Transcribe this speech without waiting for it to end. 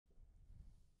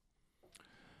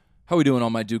How we doing, all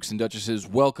my Dukes and Duchesses?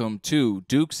 Welcome to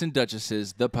Dukes and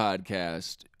Duchesses, the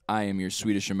podcast. I am your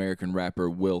Swedish-American rapper,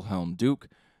 Wilhelm Duke.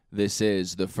 This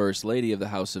is the First Lady of the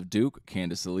House of Duke,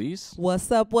 Candace Elise. What's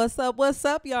up,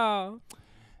 y'all?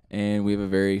 And we have a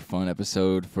very fun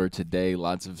episode for today.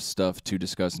 Lots of stuff to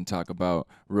discuss and talk about.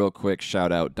 Real quick,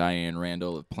 shout out Diane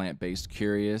Randall of Plant-Based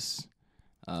Curious.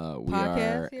 We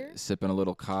are here? sipping a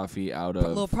little coffee out A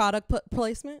little of product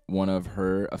placement. one of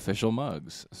her official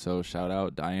mugs. So shout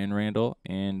out Diane Randall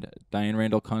and Diane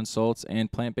Randall Consults and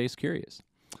Plant-Based Curious.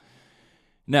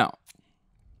 Now,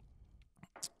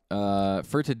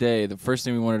 for today, the first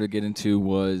thing we wanted to get into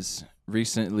was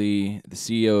recently the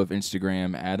CEO of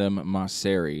Instagram, Adam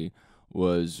Mosseri,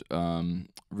 was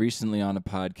recently on a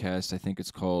podcast. I think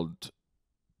it's called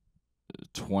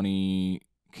 20K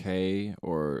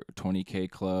or 20K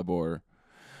Club, or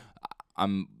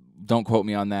don't quote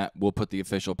me on that. We'll put the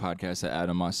official podcast that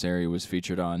Adam Mosseri was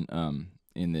featured on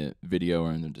in the video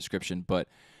or in the description. But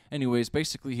anyways,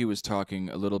 basically he was talking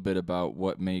a little bit about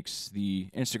what makes the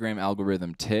Instagram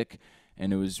algorithm tick,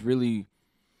 and it was really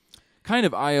kind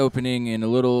of eye-opening and a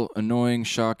little annoying,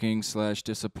 shocking /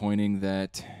 disappointing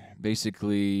that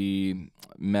basically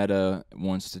Meta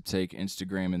wants to take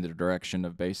Instagram in the direction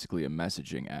of basically a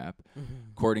messaging app. Mm-hmm.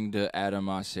 According to Adam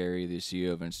Mosseri, the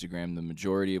CEO of Instagram, the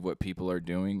majority of what people are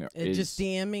doing is just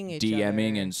DMing each other.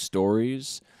 and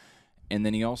stories. And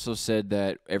then he also said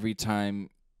that every time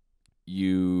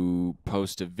you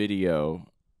post a video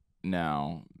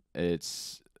now,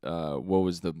 it's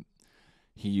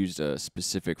he used a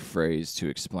specific phrase to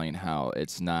explain how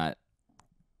it's not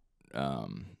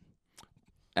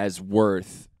as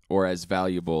worth or as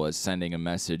valuable as sending a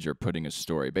message or putting a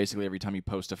story. Basically, every time you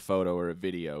post a photo or a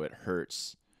video, it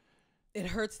hurts. It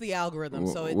hurts the algorithm.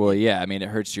 It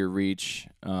hurts your reach.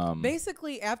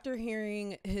 Basically, after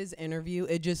hearing his interview,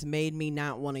 it just made me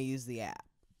not want to use the app,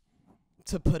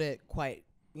 to put it quite,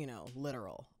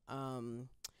 literal. I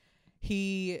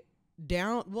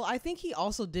think he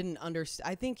also didn't understand.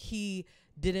 I think he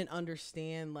didn't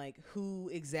understand who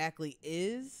exactly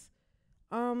is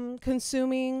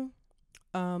consuming,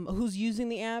 who's using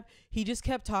the app. He just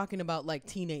kept talking about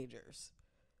teenagers.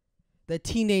 The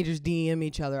teenagers DM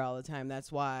each other all the time. That's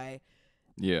why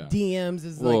DMs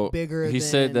is bigger. He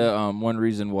said that one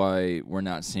reason why we're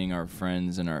not seeing our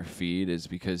friends in our feed is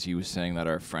because he was saying that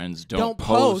our friends don't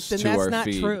post and to that's our not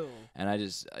feed. True. And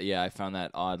I found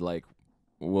that odd.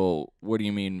 Well, what do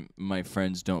you mean my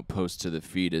friends don't post to the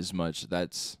feed as much?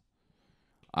 That's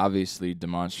obviously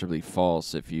demonstrably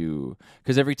false.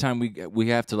 Because every time we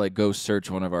have to go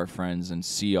search one of our friends and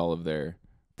see all of their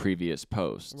previous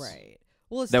posts, right?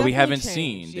 Well, it's that we haven't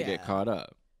changed, seen to get caught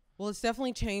up. Well, it's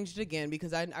definitely changed again,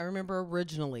 because I remember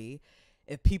originally,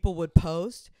 if people would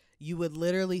post, you would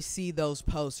literally see those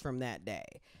posts from that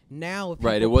day. Now, if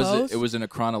people it was in a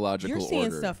chronological order. You're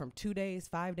seeing stuff from 2 days,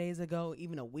 5 days ago,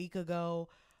 even a week ago.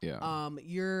 Yeah.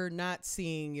 You're not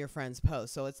seeing your friends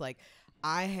post. So it's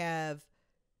I have,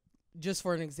 just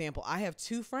for an example, I have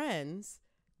 2 friends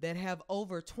that have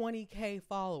over 20K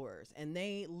followers, and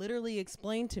they literally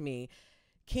explained to me,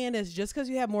 Candace, just because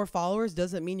you have more followers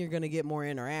doesn't mean you're going to get more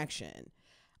interaction.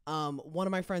 One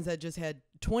of my friends that just had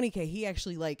 20K, he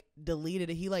actually deleted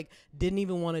it. He didn't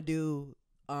even want to do,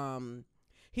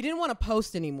 he didn't want to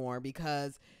post anymore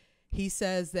because he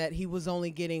says that he was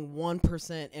only getting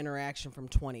 1% interaction from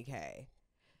 20K,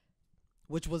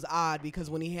 which was odd because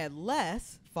when he had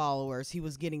less followers, he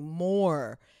was getting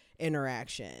more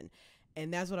interaction.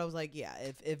 And that's what I was like, yeah,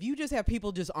 if you just have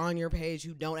people just on your page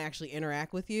who don't actually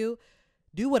interact with you,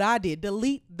 do what I did,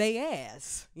 delete they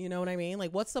ass. You know what I mean?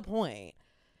 What's the point?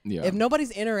 Yeah. If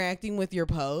nobody's interacting with your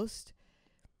post,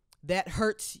 that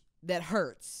hurts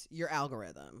your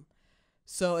algorithm.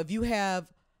 So if you have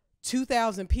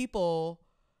 2,000 people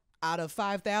out of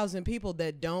 5,000 people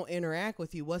that don't interact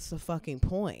with you, what's the fucking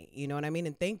point? You know what I mean?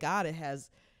 And thank God it has,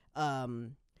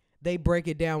 they break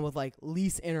it down with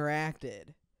least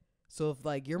interacted. So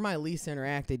if you're my least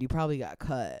interacted, you probably got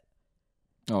cut.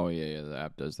 Oh, yeah, the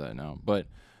app does that now. But,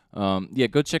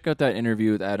 go check out that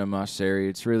interview with Adam Mosseri.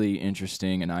 It's really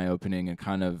interesting and eye-opening, and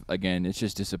kind of, again, it's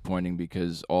just disappointing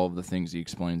because all of the things he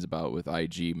explains about with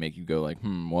IG make you go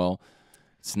well,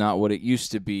 it's not what it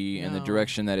used to be, and the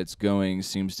direction that it's going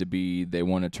seems to be they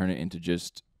want to turn it into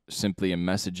just simply a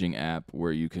messaging app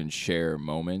where you can share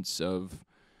moments of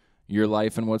your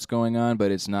life and what's going on,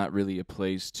 but it's not really a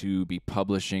place to be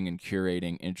publishing and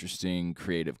curating interesting,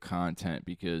 creative content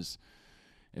because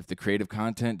if the creative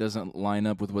content doesn't line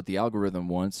up with what the algorithm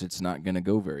wants, it's not going to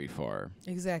go very far.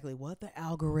 Exactly what the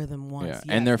algorithm wants. Yeah, Yes.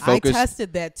 and they're focused. I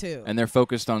tested that too. And they're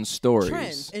focused on stories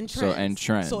trends. And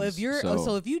trends. So if you're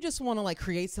so if you just want to like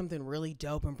create something really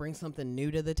dope and bring something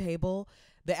new to the table,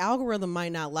 the algorithm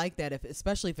might not like that,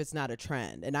 especially if it's not a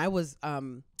trend. And I was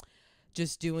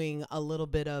just doing a little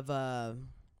bit of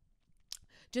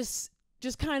just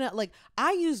kind of like,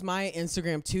 I use my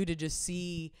Instagram too to just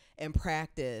see and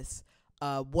practice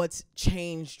what's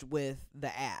changed with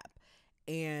the app.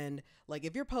 And like,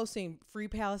 if you're posting Free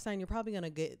Palestine, you're probably going to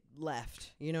get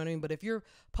left, you know what I mean? But if you're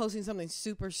posting something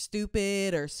super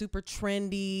stupid or super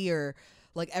trendy or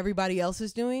like everybody else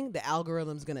is doing, the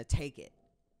algorithm's going to take it.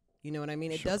 You know what I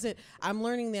mean? It doesn't, I'm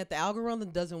learning that the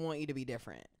algorithm doesn't want you to be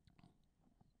different.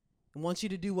 It wants you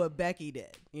to do what Becky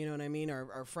did, you know what I mean?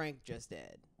 Or Frank just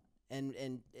did.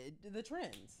 And the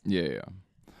trends. Yeah.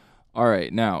 All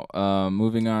right, now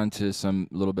moving on to some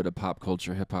little bit of pop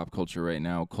culture, hip hop culture right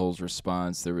now. Cole's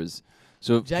response. There was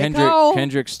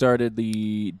Kendrick started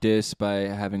the diss by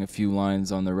having a few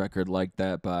lines on the record like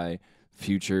that by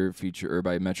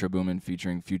by Metro Boomin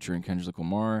featuring Future and Kendrick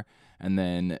Lamar, and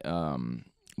then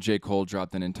J.Cole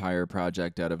dropped an entire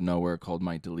project out of nowhere called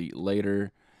Might Delete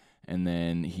Later, and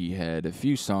then he had a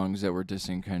few songs that were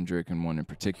dissing Kendrick and one in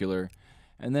particular.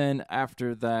 And then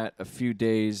after that, a few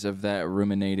days of that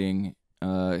ruminating,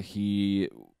 he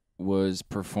was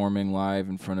performing live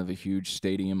in front of a huge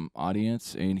stadium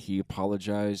audience, and he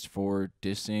apologized for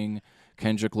dissing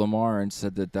Kendrick Lamar and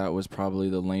said that was probably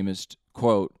the lamest,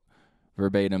 quote,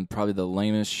 verbatim, probably the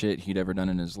lamest shit he'd ever done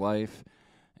in his life.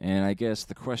 And I guess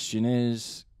the question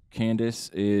is, Candace,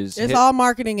 it's all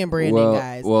marketing and branding,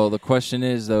 guys. Well, the question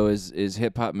is, though, is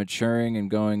hip-hop maturing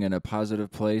and going in a positive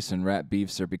place and rap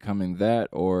beefs are becoming that,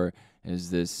 or is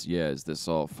this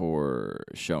all for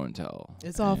show and tell?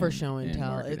 It's all for show and tell.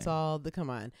 Marketing? It's all come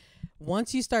on.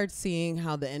 Once you start seeing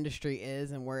how the industry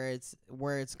is and where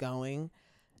it's going,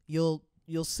 you'll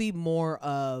see more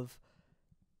of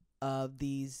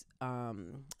these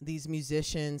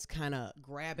musicians kind of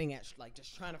grabbing at like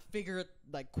just trying to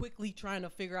quickly trying to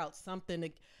figure out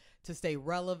something to stay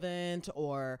relevant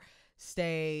or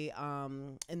stay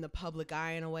in the public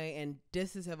eye in a way, and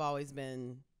disses have always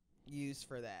been used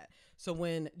for that. So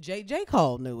when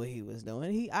J.Cole knew what he was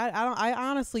doing, I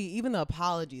honestly, even the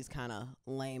apology is kind of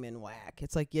lame and whack.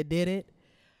 It's like, you did it,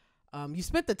 you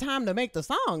spent the time to make the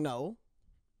song, though.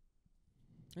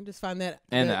 I just find that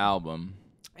the album.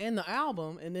 And the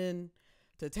album, and then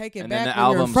to take it and back then the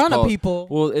when you're in front of people.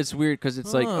 Well, it's weird because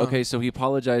it's like, okay, so he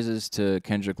apologizes to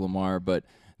Kendrick Lamar, but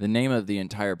the name of the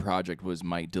entire project was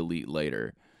Might Delete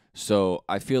Later. So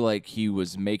I feel like he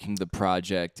was making the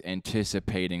project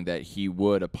anticipating that he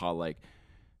would apologize.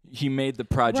 He made the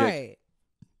project. Right.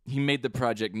 He made the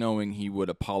project knowing he would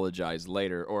apologize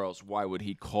later, or else why would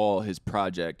he call his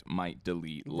project Might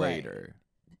Delete Later?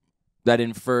 Right. That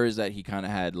infers that he kind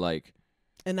of had like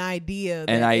an idea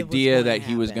that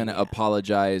he was going to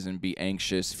apologize and be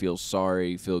anxious, feel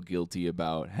sorry, feel guilty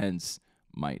about, hence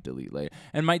Might Delete Later.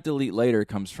 And Might Delete Later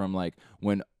comes from like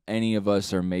when any of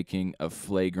us are making a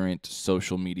flagrant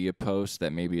social media post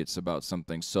that maybe it's about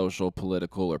something social,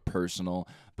 political, or personal,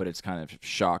 but it's kind of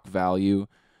shock value.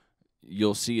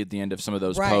 You'll see at the end of some of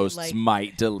those posts, like,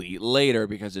 Might Delete Later,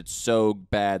 because it's so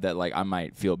bad that like I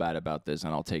might feel bad about this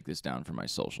and I'll take this down for my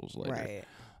socials later. Right.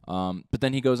 But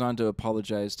then he goes on to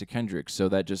apologize to Kendrick, so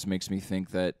that just makes me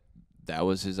think that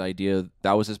was his idea,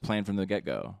 that was his plan from the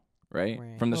get-go, right?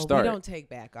 From the start. We don't take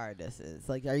back our disses.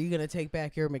 Like, are you going to take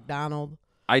back your McDonald?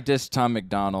 I dissed Tom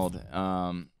McDonald,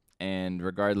 and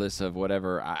regardless of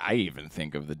whatever I even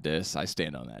think of the diss, I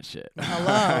stand on that shit. Hello.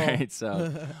 All right,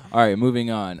 so, all right,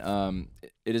 moving on.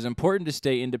 It is important to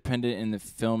stay independent in the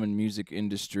film and music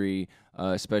industry,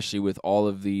 especially with all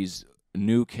of these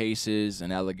new cases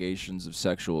and allegations of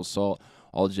sexual assault.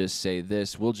 I'll just say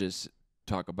this. We'll just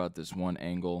talk about this one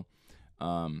angle.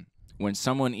 When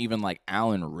someone even like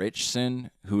Alan Richson,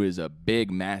 who is a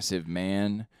big, massive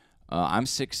man, I'm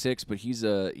 6'6", but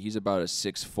he's about a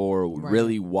 6'4",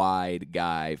 really wide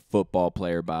guy, football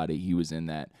player body. He was in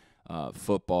that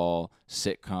football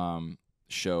sitcom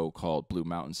show called Blue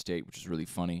Mountain State, which is really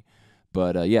funny.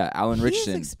 But Alan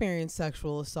Richson. He's experienced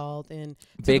sexual assault, and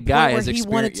big guy has he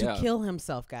wanted to kill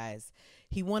himself, guys.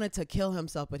 He wanted to kill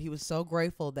himself, but he was so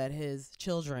grateful that his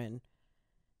children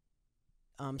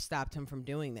stopped him from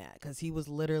doing that, because he was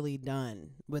literally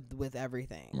done with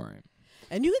everything. Right.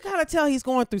 And you can kind of tell he's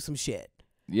going through some shit.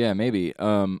 Yeah, maybe.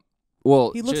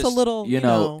 Well, he looks a little,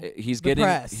 he's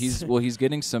depressed. he's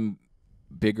getting some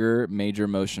bigger major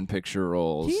motion picture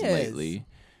roles lately.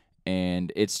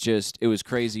 And it was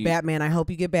crazy. Batman, I hope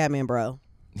you get Batman, bro.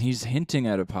 he's hinting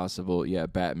at a possible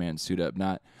Batman suit up.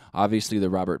 Not obviously the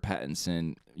Robert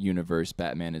Pattinson universe.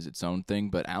 Batman is its own thing,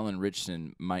 but Alan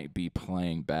Ritchson might be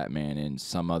playing Batman in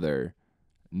some other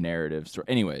narrative story.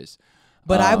 Anyways.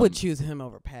 But I would choose him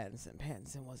over Pattinson.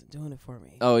 Pattinson wasn't doing it for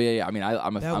me. Oh yeah. I mean,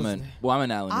 I'm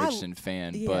an Alan Ritchson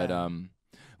fan,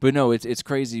 but no, it's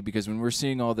crazy because when we're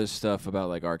seeing all this stuff about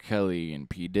like R. Kelly and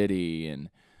P. Diddy and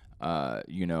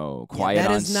Quiet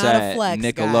on Set,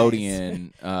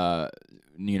 Nickelodeon,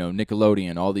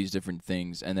 Nickelodeon, all these different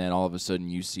things, and then all of a sudden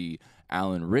you see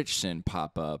Alan Ritchson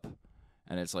pop up,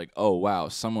 and it's like, oh wow,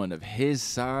 someone of his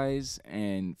size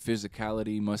and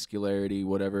physicality, muscularity,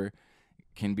 whatever,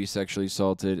 can be sexually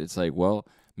assaulted. It's like, well,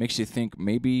 makes you think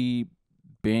maybe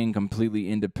being completely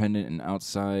independent and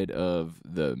outside of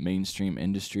the mainstream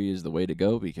industry is the way to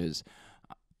go, because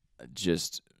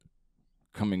just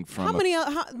coming from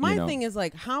thing is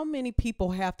like, how many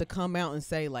people have to come out and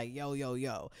say like,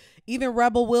 yo, even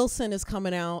Rebel Wilson is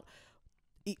coming out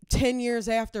 10 years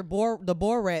after the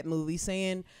Borat movie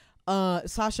saying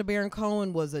Sacha Baron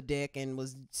Cohen was a dick and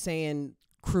was saying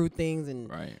crude things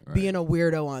and being a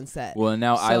weirdo on set. Well, and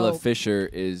now Isla Fisher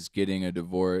is getting a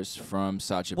divorce from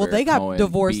Sacha Baron Cohen. Well, they got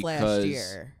divorced last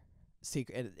year,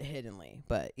 hiddenly.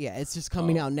 But yeah, it's just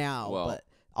coming out now. But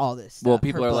all this stuff. Well,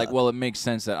 people are like, well, it makes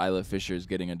sense that Isla Fisher is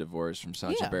getting a divorce from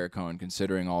Sacha Baron Cohen,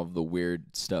 considering all of the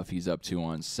weird stuff he's up to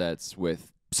on sets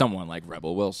with someone like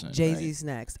Rebel Wilson. Jay-Z's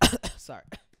next. Sorry.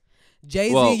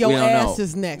 Jay-Z, your ass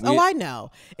is next. I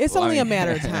know. It's only a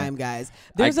matter of time, guys.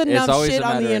 There's enough shit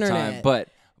on the internet.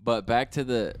 But back to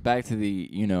the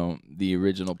the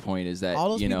original point is that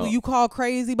all those people you called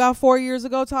crazy about 4 years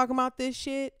ago talking about this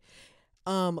shit,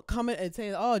 coming and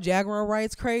saying, oh, Jaguar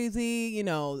Wright's crazy,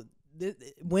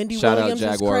 Wendy Williams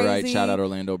Jaguar is crazy. Wright, shout out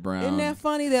Orlando Brown. Isn't that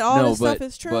funny that all this stuff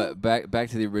is true? But back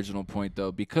to the original point,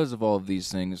 though, because of all of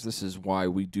these things, this is why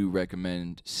we do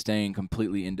recommend staying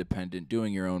completely independent,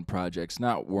 doing your own projects,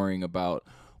 not worrying about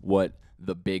what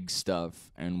the big stuff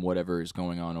and whatever is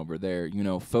going on over there.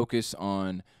 Focus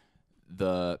on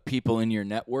the people in your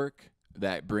network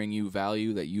that bring you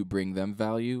value, that you bring them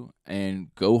value,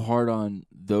 and go hard on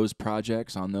those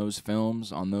projects, on those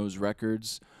films, on those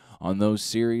records, on those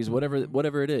series,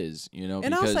 whatever it is,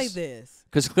 And I'll say this,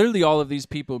 because clearly all of these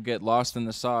people get lost in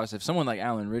the sauce. If someone like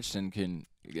Alan Ritchson can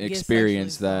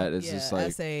experience that, it's just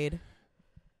like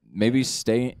maybe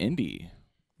stay indie.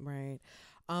 Right.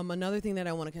 Another thing that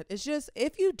I want to cut is just,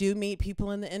 if you do meet people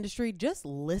in the industry, just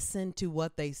listen to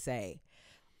what they say.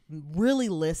 Really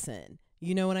listen.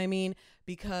 You know what I mean?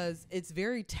 Because it's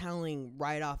very telling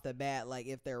right off the bat, like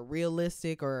if they're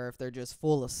realistic or if they're just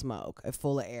full of smoke,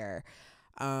 full of air.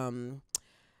 I'm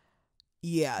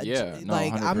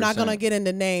not gonna get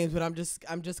into names, but I'm just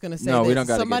gonna say that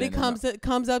somebody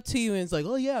comes up to you and it's like,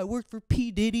 oh yeah, I worked for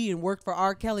P. Diddy and worked for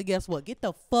R. Kelly. Guess what? Get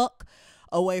the fuck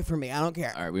away from me. I don't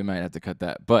care. All right, we might have to cut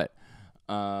that, but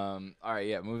all right,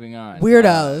 yeah, moving on.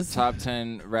 Weirdos. Top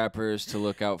 10 rappers to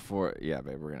look out for. Yeah,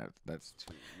 babe,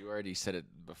 you already said it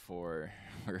before.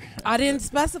 I didn't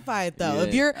specify it though.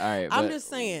 If you're, I'm just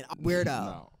saying, weirdo.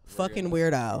 No. Fucking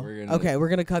weirdo. We're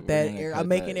gonna cut that. I'm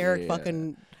making Eric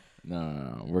fucking.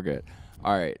 No, we're good.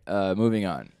 All right, moving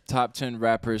on. Top 10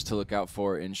 rappers to look out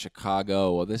for in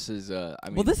Chicago. Well, this is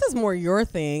this is more your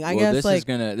thing. I guess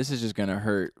this is just gonna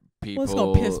hurt people. Well, it's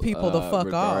gonna piss people the fuck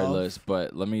regardless, off.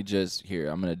 But let me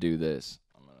I'm gonna do this.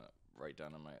 I'm gonna write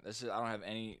down on my.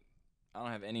 I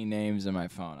don't have any names in my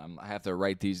phone. I have to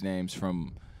write these names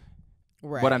from.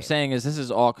 Right. What I'm saying is this is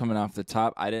all coming off the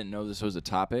top. I didn't know this was a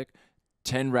topic.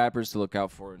 10 rappers to look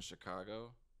out for in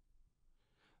Chicago.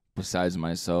 Besides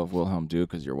myself, Wilhelm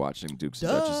Duke, because you're watching Dukes and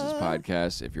Duchesses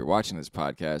podcast. If you're watching this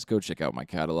podcast, go check out my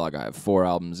catalog. I have 4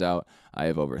 albums out. I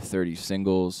have over 30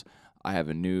 singles. I have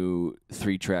a new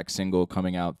 3-track single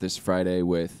coming out this Friday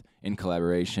in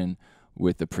collaboration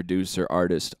with the producer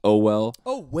artist Owell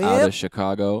out of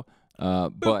Chicago. But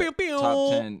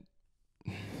top 10.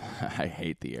 I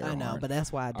hate the air horn. I know, but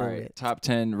that's why I do it. Top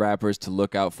 10 rappers to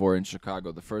look out for in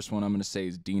Chicago. The first one I'm going to say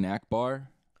is Dean Akbar.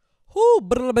 I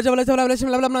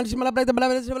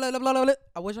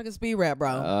wish I could speed rap,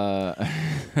 bro.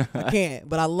 I can't,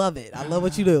 but I love it. I love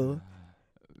what you do.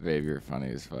 Babe, you're funny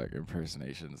as fuck.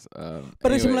 Impersonations. I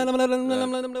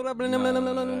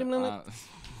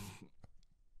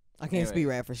can't speed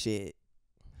rap for shit.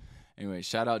 Anyway,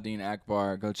 shout out Dean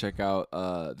Akbar. Go check out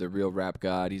The Real Rap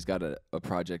God. He's got a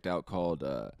project out called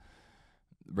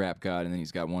Rap God, and then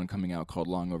he's got one coming out called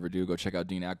Long Overdue. Go check out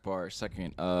Dean Akbar.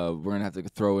 Second, we're going to have to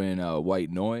throw in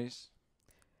White Noise.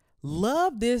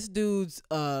 Love this dude's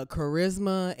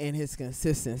charisma and his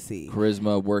consistency.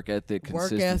 Charisma, work ethic,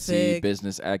 consistency,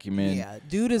 business acumen. Yeah,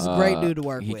 dude is a great dude to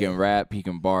work with. He can rap. He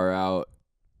can bar out.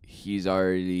 He's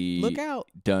already Look out.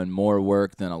 done more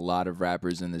work than a lot of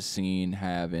rappers in the scene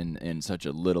have in such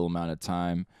a little amount of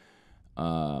time.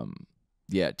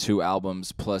 Yeah, 2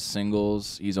 albums plus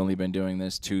singles. He's only been doing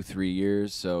this 2-3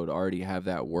 years, so to already have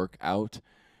that work out,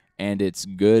 and it's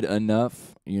good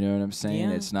enough. You know what I'm saying?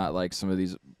 Yeah. It's not like some of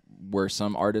these where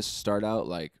some artists start out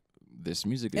like this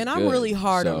music is And good. I'm really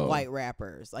hard so, on white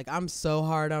rappers. Like, I'm so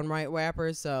hard on white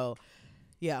rappers. So,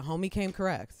 yeah, homie came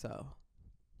correct. So,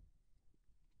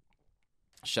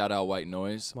 shout out White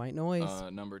Noise. White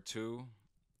Noise. Number 2,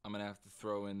 I'm gonna have to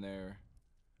throw in there.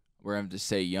 We're gonna have to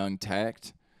say Young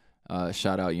Tact.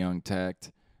 Shout out Young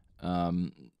Tact.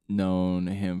 Known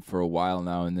him for a while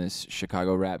now in this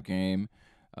Chicago rap game.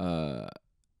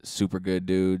 Super good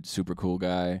dude, super cool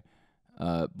guy.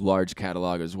 Large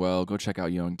catalog as well. Go check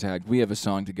out Young Tact. We have a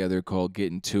song together called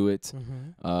 "Getting to It."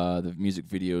 The music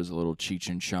video is a little Cheech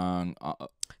and Chong.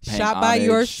 Shot by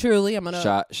yours truly. I'm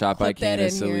gonna shot by put that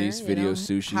Candace in here, Elise. Video you know,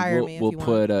 Sushi. hire me if We'll you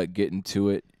put "Getting to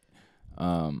It."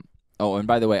 Oh, and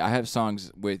by the way, I have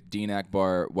songs with Dean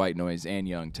Akbar, White Noise, and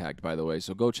Young Tact, by the way.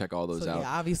 So go check all those So, out.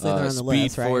 yeah, obviously they're on the Speed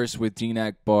list, right? Force with Dean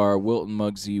Akbar, Wilton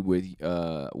Muggsy with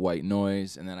White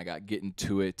Noise, and then I got Getting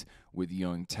to It with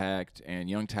Young Tact. And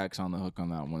Young Tact's on the hook on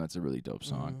that one. That's a really dope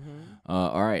song.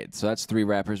 All right, so that's 3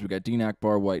 rappers. We got Dean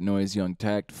Akbar, White Noise, Young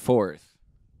Tact. 4th.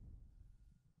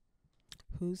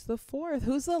 Who's the 4th?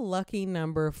 Who's the lucky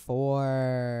number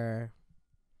 4?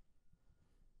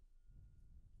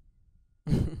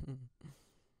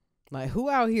 Like, who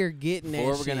out here getting that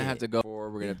 4, we're shit? gonna have to go. 4,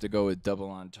 we're gonna have to go with Double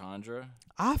Entendre.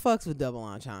 I fucks with Double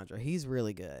Entendre. He's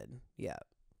really good. Yeah.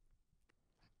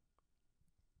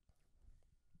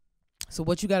 So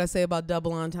what you got to say about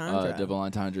Double Entendre? Double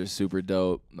Entendre is super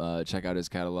dope. Check out his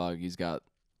catalog. He's got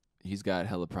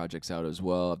hella projects out as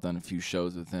well. I've done a few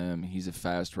shows with him. He's a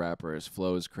fast rapper. His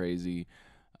flow is crazy.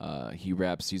 He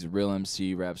raps. He's a real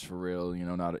MC. Raps for real. You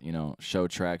know, not show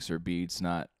tracks or beats.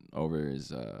 Not over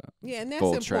his yeah, and that's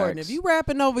full important. tracks. If you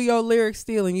rapping over your lyrics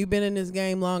still and you've been in this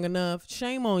game long enough,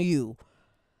 shame on you.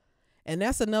 And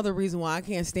that's another reason why I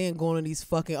can't stand going to these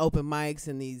fucking open mics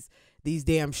and these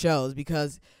damn shows,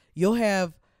 because you'll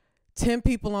have 10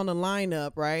 people on the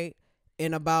lineup, right?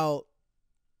 And about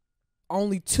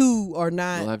only 2 or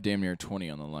 9. We'll have damn near 20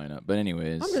 on the lineup. But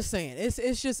anyways, I'm just saying, it's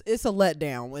a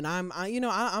letdown when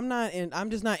I'm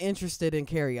just not interested in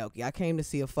karaoke. I came to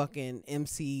see a fucking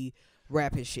MC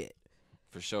rap his shit.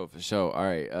 For sure. All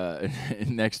right.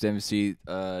 Next MC,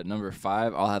 number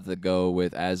 5, I'll have to go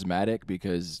with Asthmatic,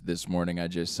 because this morning I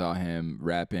just saw him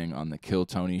rapping on the Kill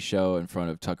Tony show in front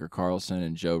of Tucker Carlson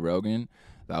and Joe Rogan.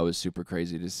 That was super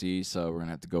crazy to see. So we're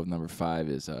gonna have to go with number 5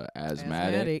 is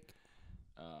Asthmatic.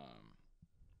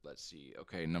 Let's see.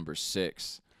 Okay, number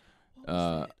 6. What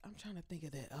was that? I'm trying to think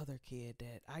of that other kid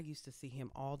that I used to see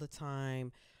him all the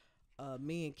time.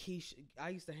 Me and Keisha, I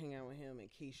used to hang out with him and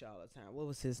Keisha all the time. What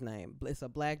was his name? It's a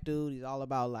black dude. He's all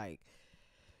about like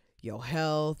your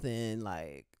health and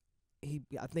like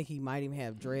I think he might even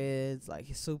have dreads. Like,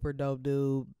 he's super dope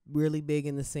dude, really big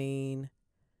in the scene,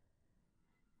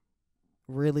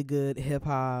 really good hip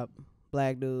hop,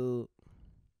 black dude.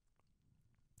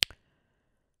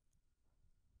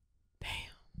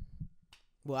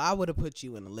 Well, I would have put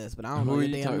you in the list, but I don't know your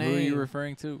damn name. Who are you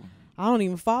referring to? I don't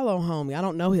even follow homie. I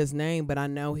don't know his name, but I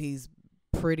know he's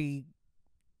pretty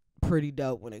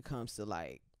dope when it comes to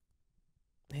like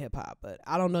hip hop. But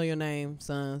I don't know your name,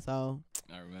 son. So all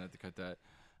right, we're gonna have to cut that.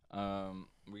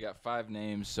 We got 5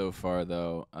 names so far,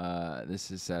 though. This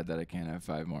is sad that I can't have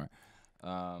 5 more.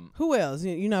 who else?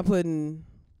 You're not putting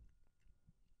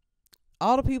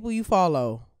all the people you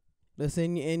follow that's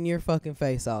in your fucking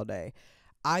face all day.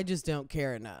 I just don't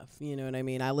care enough. You know what I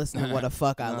mean? I listen to what the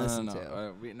fuck I listen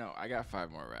to. No, I got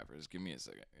 5 more rappers. Give me a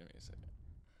second.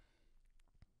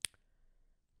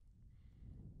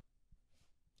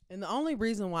 And the only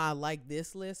reason why I like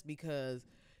this list, because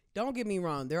don't get me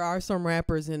wrong, there are some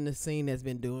rappers in the scene that's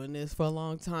been doing this for a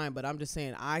long time, but I'm just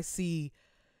saying I see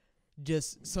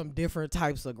just some different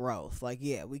types of growth. Like,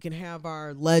 yeah, we can have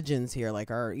our legends here,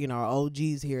 like our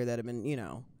OGs here that have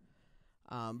been,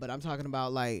 but I'm talking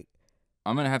about like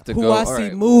I'm gonna have to who go. I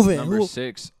see moving.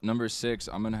 Number six.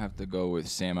 I'm gonna have to go with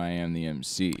Sam I Am the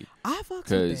MC. I fucks with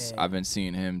because that. I've been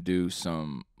seeing him do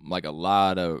a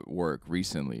lot of work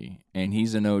recently, and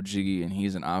he's an OG, and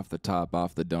he's an off the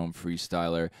dome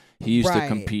freestyler. He used to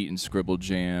compete in Scribble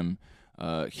Jam.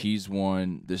 He's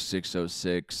won the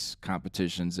 606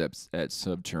 competitions at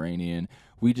Subterranean.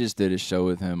 We just did a show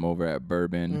with him over at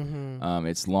Bourbon.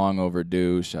 It's long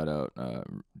overdue. Shout out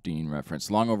Dean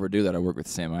reference. Long overdue that I work with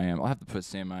Sam I Am. I'll have to put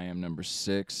Sam I Am number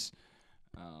 6.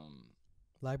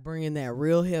 Like bringing that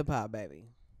real hip hop, baby.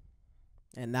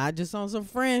 And not just on some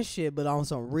friend shit, but on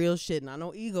some real shit. Not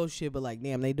no ego shit, but like,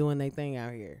 damn, they doing their thing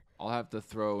out here. I'll have to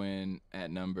throw in at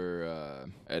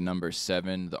number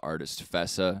 7 the artist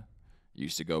Fessa.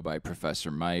 Used to go by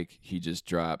Professor Mike. He just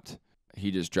dropped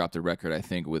a record, I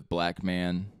think, with Black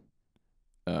Man,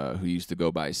 who used to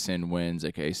go by Sin Wins,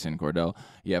 aka Sin Cordell.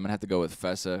 Yeah, I'm gonna have to go with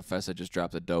Fessa. Fessa just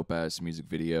dropped a dope ass music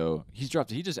video. He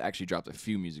just actually dropped a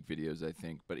few music videos, I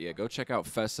think. But yeah, go check out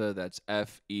Fessa. That's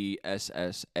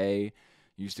Fessa.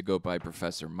 Used to go by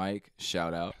Professor Mike.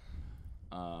 Shout out.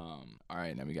 All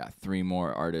right, now we got 3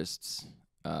 more artists.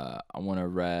 I want to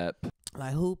rap.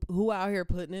 Like who out here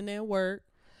putting in their work?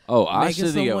 Oh,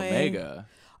 Asha the Omega.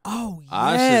 Oh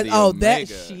yeah. Oh, that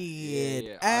shit.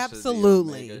 Yeah,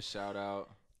 absolutely. Omega, shout out.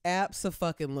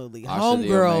 Absolutely. Asha the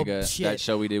Omega. Homegirl shit. That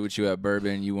show we did with you at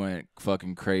Bourbon, you went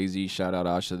fucking crazy. Shout out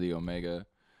Asha the Omega.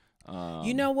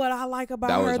 You know what I like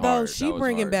about her though? Hard. She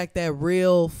bringing back that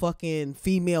real fucking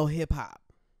female hip hop.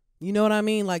 You know what I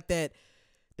mean? Like that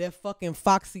fucking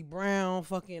Foxy Brown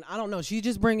fucking, I don't know. She's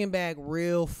just bringing back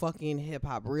real fucking hip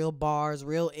hop, real bars,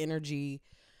 real energy.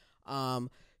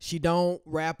 She don't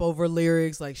rap over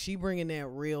lyrics. Like she bringing that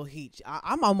real heat.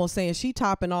 I'm almost saying she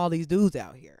topping all these dudes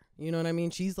out here. You know what I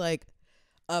mean? She's like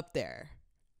up there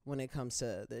when it comes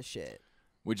to this shit.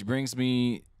 Which brings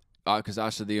me, because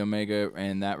Asha the Omega,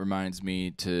 and that reminds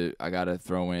me I gotta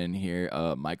throw in here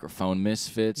Microphone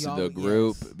Misfits, the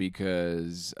group,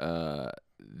 because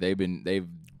they've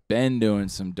been doing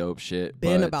some dope shit.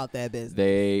 About that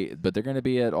business. But they're gonna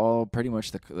be at pretty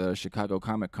much the Chicago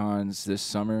Comic Cons this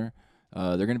summer.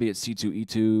 They're gonna be at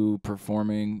C2E2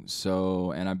 performing.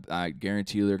 So, and I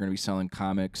guarantee you they're gonna be selling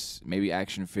comics, maybe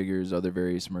action figures, other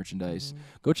various merchandise.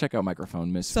 Go check out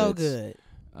Microphone Misfits. So good.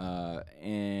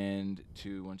 And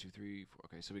 2, 1, 2, 3, 4.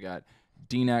 Okay, so we got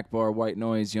Dean Akbar, White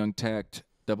Noise, Young Tact,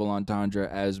 Double Entendre,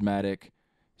 Asthmatic,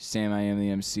 Sam I Am the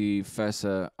MC,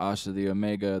 Fessa, Asha the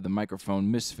Omega, the Microphone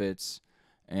Misfits,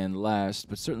 and last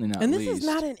but certainly not least. And this is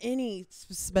not in any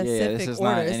specific this is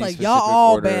order. Not it's any like specific y'all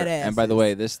all order. badass. And by the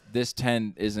way, this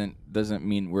 10 doesn't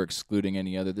mean we're excluding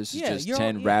any other. This is just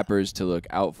 10 rappers to look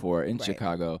out for in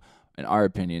Chicago. In our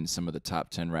opinion, some of the top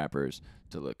 10 rappers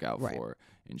to look out for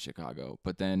in Chicago.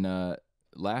 But then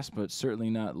last but certainly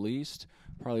not least,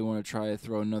 probably want to try to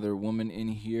throw another woman in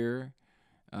here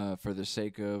for the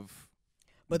sake of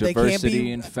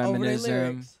diversity and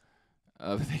feminism.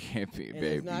 They can't be, and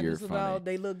babe. it's not You're just funny. about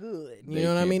they look good. You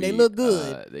know what I mean? They look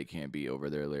good. They can't be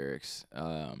over their lyrics.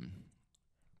 Because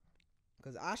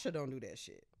Asha don't do that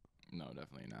shit. No,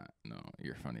 definitely not. No,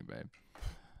 you're funny, babe.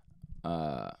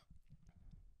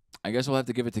 I guess we'll have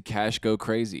to give it to Cash Go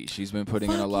Crazy. She's been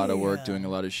putting in a lot of work, doing a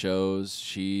lot of shows.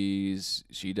 She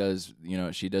does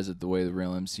it the way the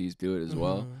real MCs do it as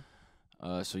well.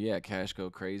 So yeah, Cash Go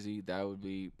Crazy. That would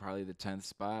be probably the 10th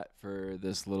spot for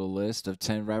this little list of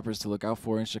 10 rappers to look out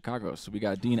for in Chicago. So we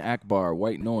got Dean Akbar,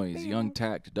 White Noise, Young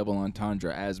Tact, Double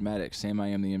Entendre, Asthmatic, Sam I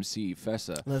Am the MC,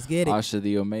 Fessa, Let's get it. Asha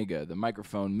the Omega, the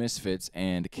Microphone Misfits,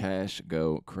 and Cash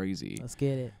Go Crazy. Let's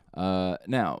get it.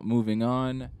 Now moving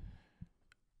on.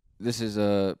 This is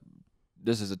a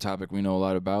topic we know a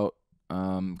lot about.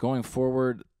 Going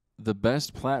forward, the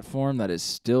best platform that is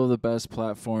still the best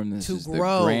platform. This is the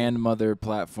grandmother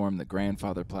platform, the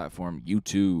grandfather platform,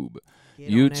 YouTube.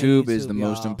 YouTube is the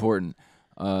most important.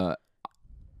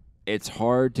 It's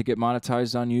hard to get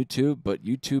monetized on YouTube, but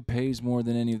YouTube pays more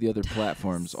than any of the other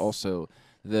platforms. Also,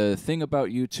 the thing about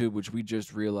YouTube, which we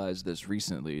just realized this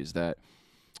recently, is that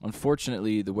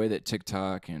unfortunately, the way that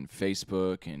TikTok and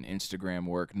Facebook and Instagram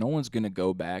work, no one's going to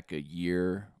go back a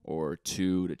year or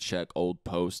two to check old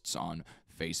posts on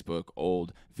Facebook,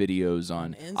 old videos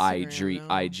on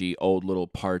IG, old little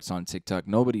parts on TikTok.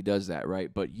 Nobody does that,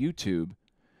 right? But YouTube,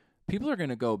 people are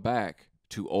going to go back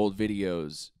to old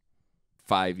videos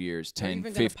 5 years, 10,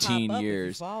 15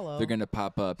 years. They're going to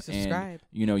pop up. Subscribe.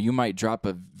 And, you might drop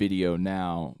a video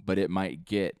now, but it might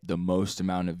get the most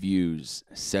amount of views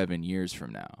 7 years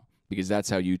from now, because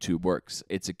that's how YouTube works.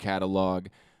 It's a catalog.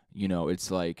 It's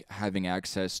like having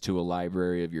access to a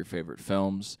library of your favorite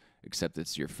films, except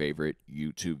it's your favorite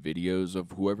YouTube videos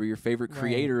of whoever your favorite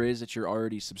creator is that you're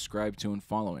already subscribed to and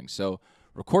following. So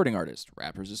recording artists,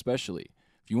 rappers especially,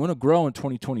 if you want to grow in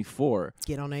 2024,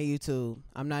 get on that YouTube.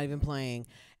 I'm not even playing.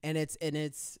 And it's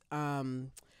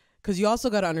because you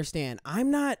also got to understand,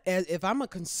 if I'm a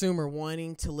consumer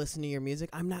wanting to listen to your music,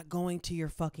 I'm not going to your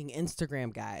fucking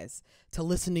Instagram, guys, to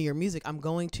listen to your music. I'm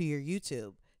going to your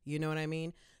YouTube. You know what I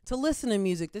mean? To listen to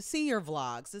music, to see your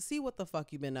vlogs, to see what the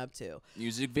fuck you've been up to.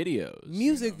 Music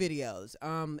videos.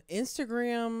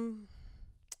 Instagram,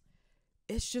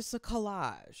 it's just a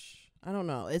collage I don't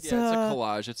know. It's it's a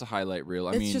collage. It's a highlight reel.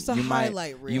 I mean, just a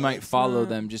highlight reel. You might It's follow not-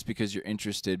 them just because you're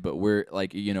interested, but we're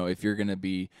like, you know, if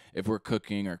we're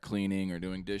cooking or cleaning or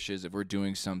doing dishes, if we're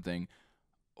doing something,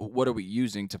 what are we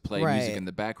using to play music in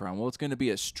the background? Well, it's going to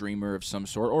be a streamer of some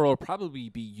sort, or it'll probably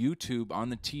be YouTube on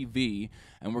the TV,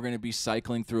 and we're going to be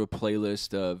cycling through a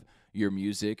playlist of your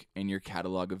music and your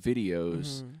catalog of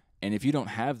videos. And if you don't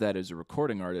have that as a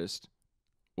recording artist,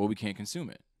 well, we can't consume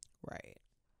it. Right.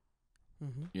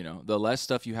 You know, the less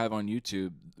stuff you have on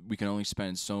YouTube, we can only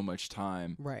spend so much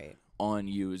time on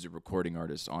you as a recording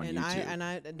artist on YouTube. And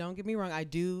I don't get me wrong, I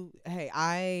do. Hey,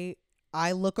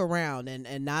 I look around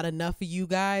and not enough of you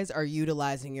guys are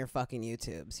utilizing your fucking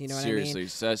YouTubes. You know what I mean?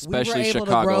 Seriously, especially we were able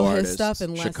Chicago to grow artists, his stuff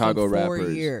in less Chicago than 4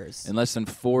 rappers. years. In less than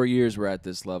 4 years, we're at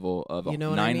this level of You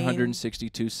know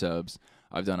 962 subs.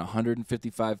 I've done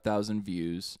 155,000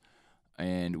 views,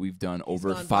 and we've done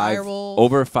over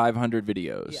 500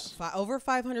 videos. Yeah, over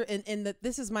 500. And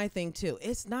this is my thing too.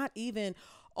 It's not even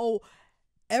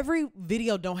every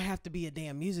video don't have to be a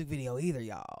damn music video either,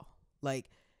 y'all. Like.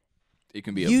 It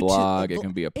can be a blog. It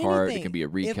can be a part. Anything. It can be a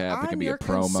recap. It can be a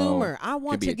promo. Consumer, I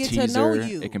want to get teaser, to know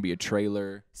you. It can be a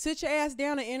trailer. Sit your ass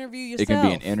down and interview yourself. It can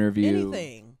be an interview.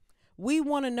 Anything. We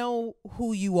want to know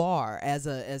who you are as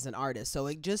an artist. So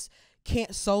it just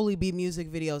can't solely be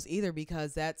music videos either,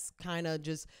 because that's kind of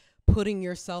just putting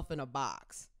yourself in a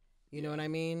box. You know what I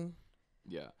mean?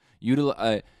 Yeah.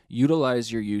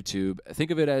 Utilize your YouTube.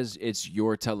 Think of it as it's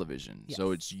your television. Yes.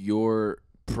 So it's your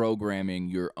programming,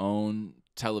 your own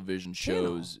television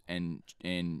shows and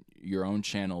your own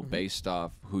channel based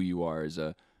off who you are as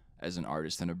an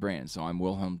artist and a brand. So I'm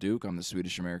Wilhelm Duke. I'm the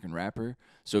Swedish American rapper.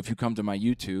 So if you come to my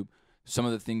YouTube, some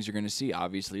of the things you're going to see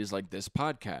obviously is like this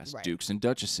podcast, Dukes and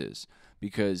Duchesses,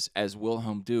 because as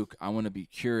Wilhelm Duke, I want to be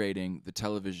curating the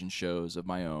television shows of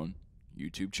my own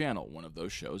YouTube channel. One of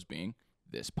those shows being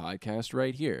this podcast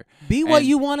right here. Be what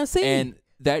you want to see. And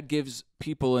that gives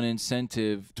people an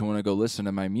incentive to want to go listen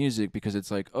to my music, because it's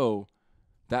like, oh,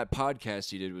 that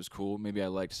podcast he did was cool. Maybe I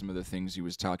liked some of the things he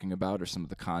was talking about or some of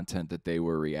the content that they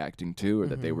were reacting to or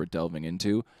that they were delving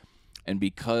into. And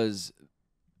because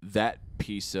that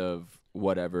piece of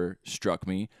whatever struck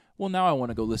me, well, now I want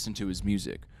to go listen to his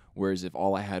music. Whereas if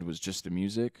all I had was just the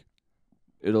music,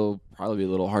 it'll probably be a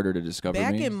little harder to discover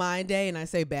back me. in my day, and I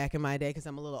say back in my day because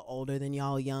I'm a little older than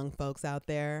y'all young folks out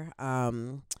there,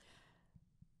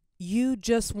 you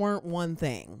just weren't one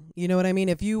thing. You know what I mean?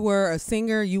 If you were a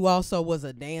singer, you also was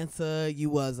a dancer,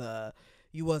 you was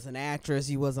an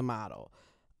actress, you was a model.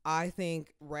 I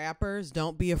think rappers,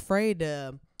 don't be afraid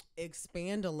to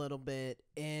expand a little bit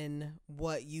in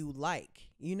what you like.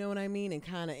 You know what I mean? And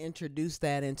kind of introduce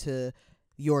that into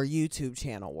your YouTube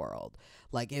channel world.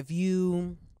 Like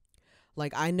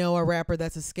I know a rapper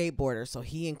that's a skateboarder, so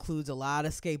he includes a lot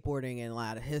of skateboarding in a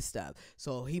lot of his stuff.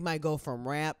 So he might go from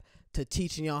rap to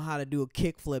teaching y'all how to do a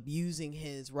kickflip using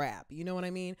his rap. You know what I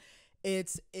mean?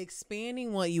 It's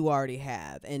expanding what you already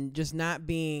have and just not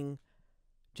being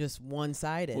just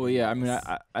one-sided. Well, yeah, I mean,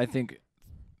 I think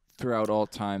throughout all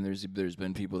time there's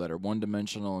been people that are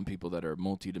one-dimensional and people that are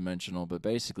multi-dimensional, but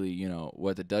basically, you know,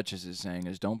 what the Duchess is saying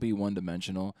is don't be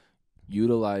one-dimensional.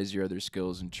 Utilize your other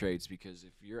skills and traits, because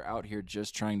if you're out here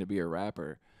just trying to be a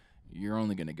rapper, you're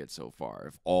only going to get so far.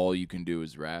 If all you can do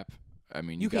is rap, I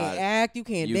mean, you can't act, you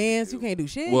can't dance, you can't do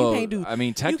shit. Well, you can't do. I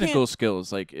mean, technical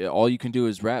skills, like all you can do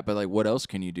is rap, but like, what else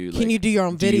can you do? Can like, you do your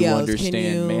own videos? Do you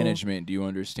understand management? Do you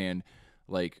understand,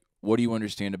 like, what do you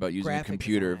understand about using a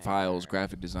computer, files,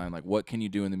 graphic design? Like, what can you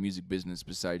do in the music business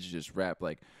besides just rap?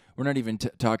 Like, we're not even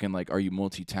talking like, are you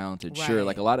multi-talented? Right. Sure,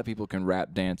 like a lot of people can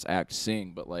rap, dance, act,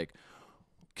 sing, but like,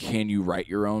 can you write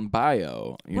your own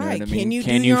bio? You know what I mean? Can you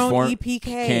do your own EPK?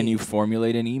 Can you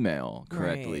formulate an email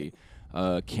correctly?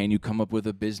 Right. Can you come up with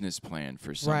a business plan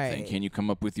for something? Right. Can you come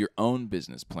up with your own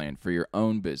business plan for your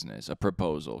own business, a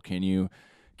proposal? Can you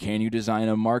design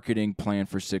a marketing plan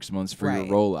for 6 months for your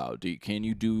rollout? Can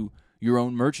you do your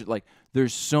own merch? Like,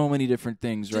 there's so many different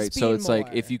things, right? So it's like,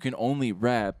 if you can only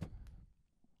rap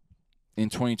in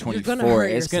 2024,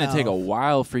 it's going to take a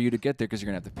while for you to get there, because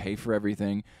you're going to have to pay for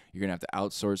everything. You're going to have to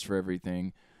outsource for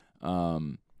everything.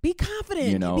 Be confident.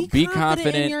 You know, be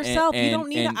confident in yourself. You don't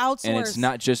need to outsource and it's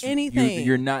not just anything.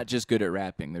 You're not just good at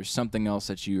rapping. There's something else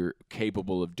that you're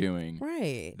capable of doing,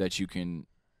 right? That you can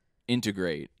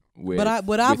integrate with. But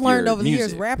what I've learned over the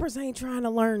music. years, rappers ain't trying to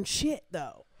learn shit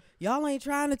though. Y'all ain't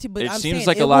trying to. But it I'm seems saying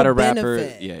like it a lot will of rappers.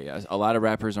 benefit. Yeah. A lot of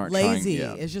rappers aren't lazy.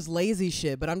 trying. Yeah. It's just lazy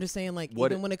shit. But I'm just saying, like,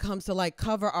 even when it comes to like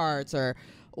cover arts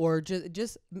or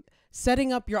just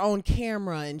setting up your own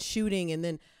camera and shooting and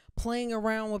then playing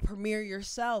around with Premiere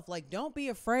yourself, like, don't be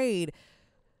afraid,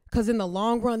 Because in the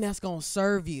long run, that's going to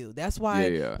serve you. That's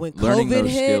why when learning COVID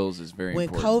those hit, skills is very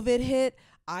important. COVID hit,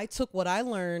 I took what I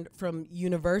learned from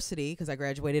university, because I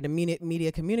graduated in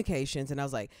media communications, and I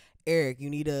was like, Eric, you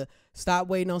need to stop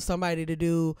waiting on somebody to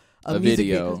do a music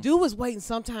video. Because dude was waiting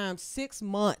sometimes 6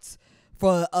 months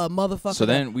for a motherfucker. So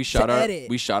then we shot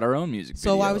our own music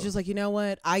video. So I was just like, you know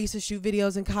what? I used to shoot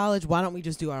videos in college. Why don't we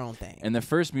just do our own thing? And the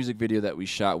first music video that we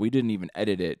shot, we didn't even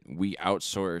edit it. We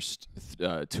outsourced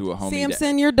to a homie.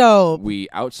 Samson, you're dope. We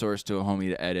outsourced to a homie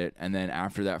to edit, and then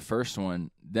after that first one,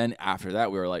 after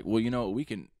that we were like, well, you know what? We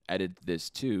can edit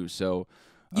this too. So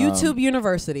YouTube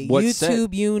University.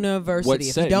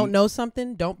 If you don't know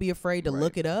something, don't be afraid to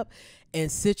look it up and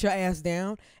sit your ass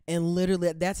down and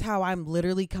literally. That's how I'm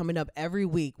literally coming up every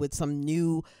week with some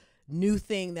new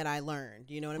thing that I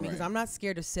learned. You know what I mean? Because I'm not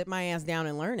scared to sit my ass down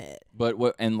and learn it. But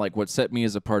what set me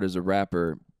as apart as a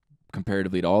rapper,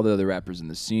 comparatively to all the other rappers in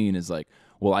the scene, is like,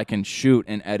 well, I can shoot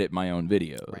and edit my own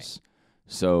videos. Right.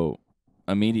 So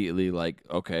immediately, like,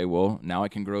 okay, well, now I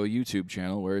can grow a YouTube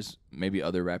channel, whereas maybe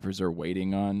other rappers are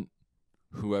waiting on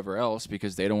whoever else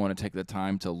because they don't want to take the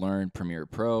time to learn Premiere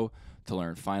Pro, to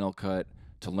learn Final Cut,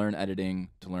 to learn editing,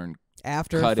 to learn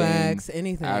After cutting, Effects,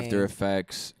 anything. After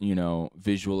Effects,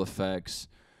 visual effects.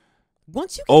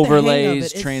 Once you get overlays, the hang of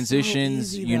it,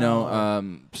 transitions, so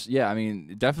easy, I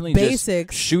mean, definitely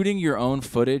basics. Just shooting your own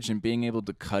footage and being able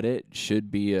to cut it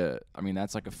should be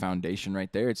that's like a foundation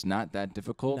right there. It's not that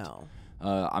difficult. No.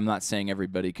 I'm not saying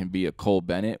everybody can be a Cole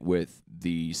Bennett with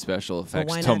the special effects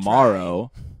why not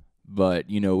tomorrow, but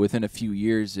within a few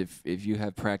years, if you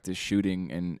have practice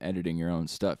shooting and editing your own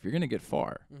stuff, you're gonna get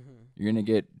far. Mm-hmm. You're gonna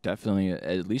get definitely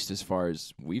at least as far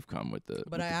as we've come with the.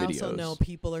 But I videos. also know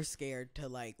people are scared to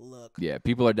look. Yeah,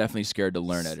 people are definitely scared to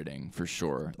learn editing for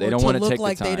sure. They don't want to take look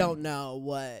like the time. They don't know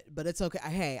what, but it's okay.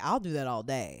 Hey, I'll do that all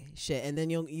day. Shit, and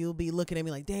then you'll be looking at me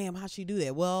like, damn, how'd she do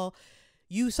that? Well,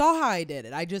 you saw how I did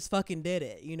it. I just fucking did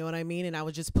it. You know what I mean? And I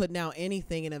was just putting out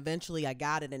anything, and eventually I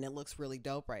got it, and it looks really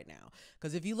dope right now.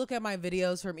 Because if you look at my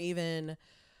videos from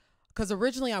because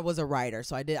originally I was a writer,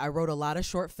 so I wrote a lot of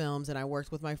short films, and I worked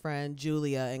with my friend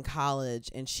Julia in college,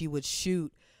 and she would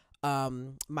shoot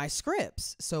my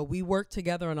scripts. So we worked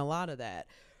together on a lot of that.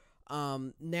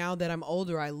 Now that I'm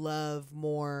older, I love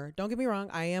more. Don't get me wrong,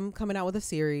 I am coming out with a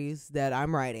series that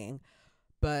I'm writing.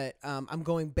 But I'm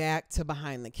going back to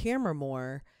behind the camera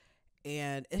more,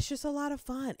 and it's just a lot of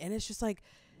fun. And it's just like,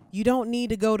 you don't need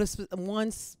to go to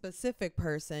one specific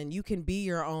person. You can be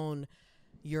your own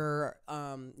videographer,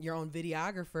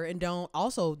 and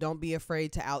don't be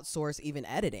afraid to outsource even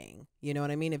editing. You know what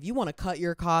I mean? If you want to cut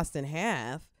your cost in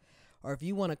half, or if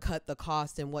you want to cut the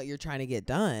cost in what you're trying to get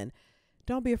done,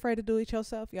 don't be afraid to do it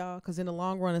yourself, y'all. Because in the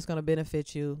long run, it's going to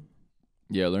benefit you.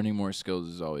 Yeah, learning more skills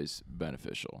is always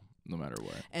beneficial, no matter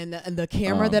what. And the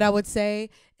camera that I would say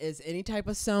is any type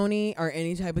of Sony or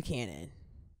any type of Canon.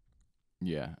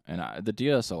 Yeah, and the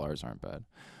DSLRs aren't bad.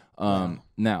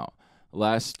 Now,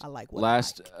 last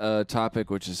topic,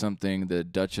 which is something the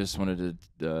Duchess wanted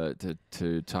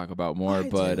to talk about more,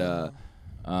 Lizzo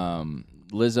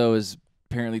is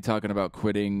apparently talking about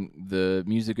quitting the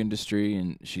music industry,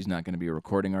 and she's not going to be a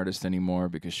recording artist anymore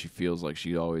because she feels like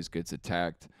she always gets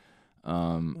attacked.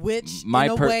 Which in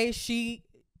a way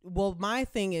my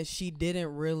thing is she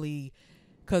didn't really,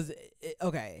 because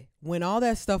when all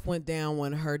that stuff went down,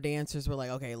 when her dancers were like,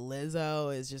 okay,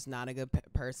 Lizzo is just not a good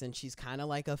person, she's kind of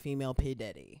like a female P.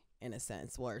 Diddy in a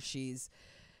sense, where she's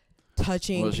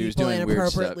touching people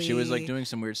inappropriately. She was like doing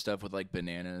some weird stuff with like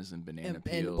bananas and banana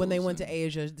peels. And when they went to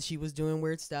Asia, she was doing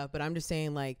weird stuff. But I'm just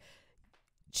saying, like,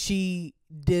 she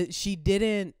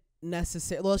didn't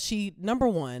necessarily. Well, number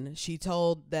one, she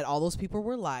told that all those people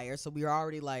were liars. So we were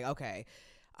already like, okay.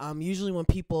 Usually when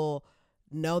people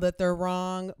know that they're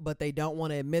wrong, but they don't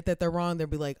want to admit that they're wrong, they'll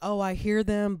be like, oh, I hear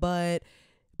them, but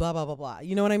blah, blah, blah, blah.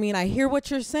 You know what I mean? I hear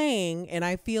what you're saying, and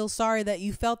I feel sorry that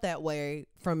you felt that way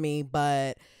from me,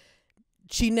 but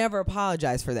she never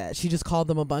apologized for that. She just called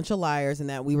them a bunch of liars and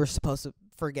that we were supposed to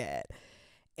forget.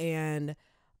 And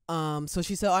so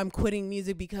she said, I'm quitting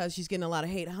music because she's getting a lot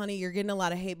of hate. Honey, you're getting a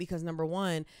lot of hate because, number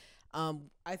one,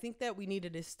 I think that we need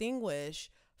to distinguish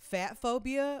fat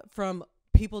phobia from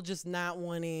people just not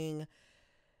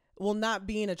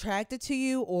being attracted to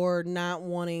you or not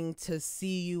wanting to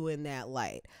see you in that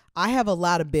light. I have a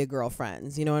lot of big girl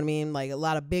friends, you know what I mean? Like a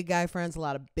lot of big guy friends, a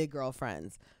lot of big girl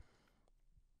friends.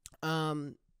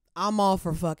 I'm all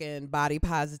for fucking body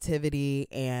positivity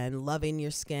and loving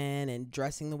your skin and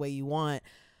dressing the way you want.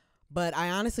 But I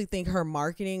honestly think her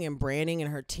marketing and branding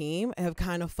and her team have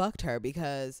kind of fucked her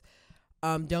because,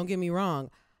 don't get me wrong,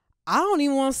 I don't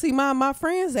even want to see my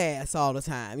friend's ass all the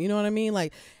time. You know what I mean?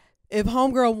 Like, if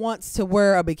homegirl wants to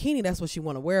wear a bikini, that's what she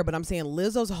want to wear. But I'm saying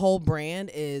Lizzo's whole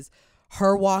brand is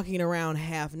her walking around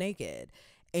half naked.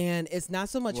 And it's not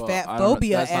so much fat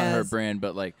phobia that's as not her brand,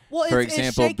 but like well, for it's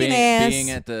example, being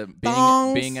at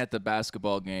the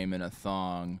basketball game in a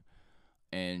thong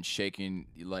and shaking,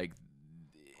 like,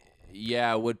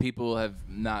 yeah, would people have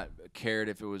not cared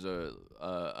if it was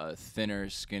a thinner,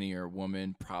 skinnier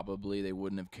woman? Probably they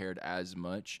wouldn't have cared as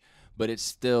much, but it's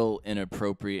still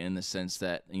inappropriate in the sense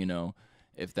that, you know,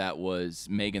 if that was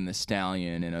Megan Thee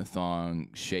Stallion in a thong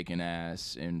shaking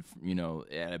ass and, you know,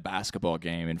 at a basketball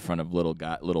game in front of little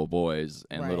boys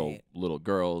and little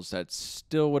girls, that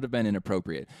still would have been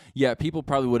inappropriate. Yeah, people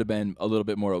probably would have been a little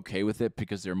bit more okay with it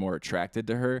because they're more attracted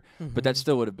to her, but that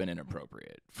still would have been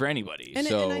inappropriate for anybody. And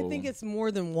I think it's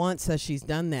more than once that she's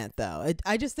done that, though.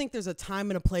 I just think there's a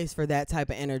time and a place for that type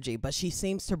of energy, but she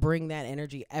seems to bring that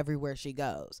energy everywhere she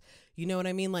goes. You know what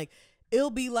I mean? Like, it'll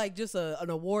be like just an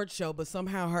award show, but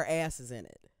somehow her ass is in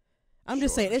it. I'm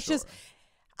just saying, it's just,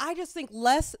 I just think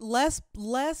less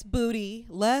booty,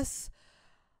 less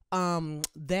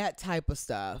that type of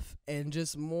stuff, and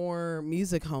just more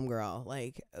music, homegirl.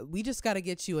 Like, we just got to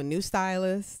get you a new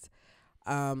stylist,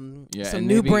 some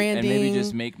new branding, and maybe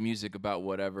just make music about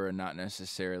whatever, and not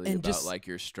necessarily about just, like,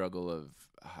 your struggle of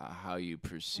how you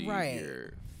perceive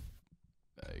your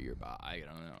body. I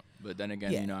don't know, but then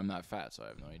again, you know, I'm not fat, so I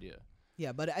have no idea.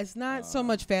 Yeah, but it's not so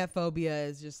much fat phobia.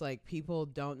 It's just like people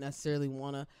don't necessarily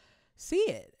want to see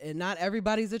it, and not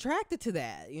everybody's attracted to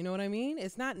that. You know what I mean?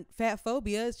 It's not fat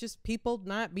phobia. It's just people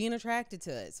not being attracted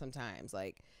to it sometimes.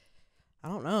 Like, I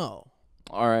don't know.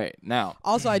 All right, now.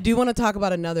 Also, I do want to talk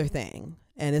about another thing,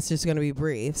 and it's just going to be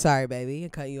brief. Sorry, baby, I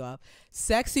cut you off.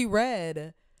 Sexy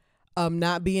Red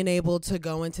not being able to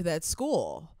go into that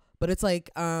school. But it's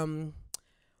like,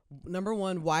 number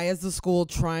one, why is the school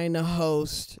trying to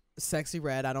host Sexy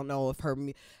Red? I don't know if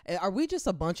are we just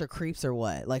a bunch of creeps or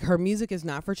what? Like, her music is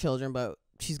not for children, but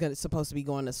she's supposed to be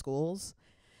going to schools,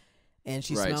 and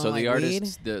she's right. So like the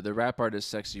artist, the rap artist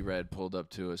Sexy Red pulled up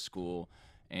to a school,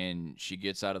 and she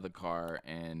gets out of the car,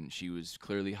 and she was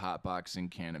clearly hotboxing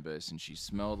cannabis, and she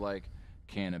smelled like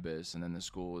cannabis, and then the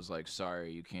school was like,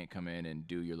 "Sorry, you can't come in and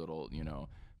do your little, you know,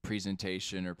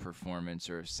 presentation or performance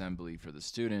or assembly for the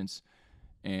students."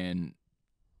 And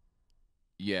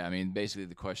yeah, I mean, basically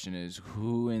the question is,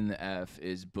 who in the F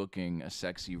is booking a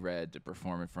Sexy Red to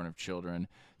perform in front of children?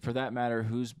 For that matter,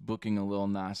 who's booking a Lil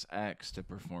Nas X to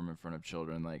perform in front of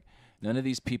children? Like, none of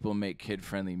these people make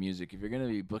kid-friendly music. If you're going to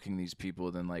be booking these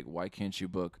people, then, like, why can't you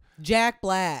book Jack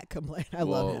Black? I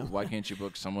love him. Why can't you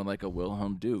book someone like a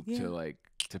Wilhelm Duke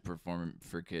to perform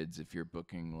for kids if you're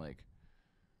booking, like,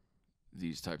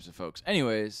 these types of folks?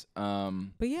 Anyways,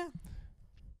 but yeah.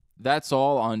 That's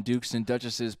all on Dukes and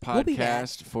Duchesses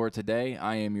podcast for today.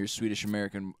 I am your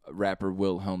Swedish-American rapper,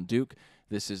 Wilhelm Duke.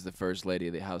 This is the First Lady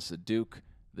of the House of Duke,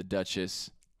 the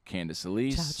Duchess, Candace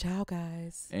Elise. Ciao, ciao,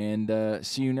 guys. And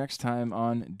see you next time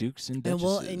on Dukes and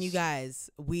Duchesses. And you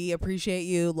guys, we appreciate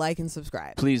you. Like and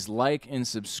subscribe. Please like and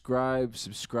subscribe.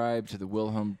 Subscribe to the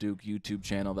Wilhelm Duke YouTube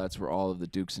channel. That's where all of the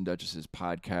Dukes and Duchesses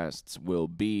podcasts will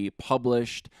be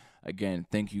published. Again,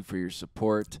 thank you for your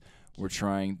support. We're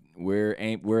trying.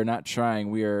 We're not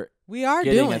trying. We are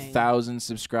getting 1,000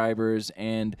 subscribers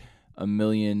and 1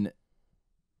 million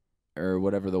or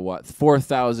whatever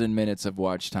 4,000 minutes of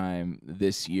watch time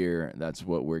this year. That's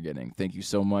what we're getting. Thank you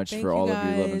so much for all of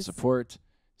your love and support.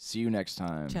 See you next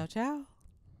time. Ciao, ciao.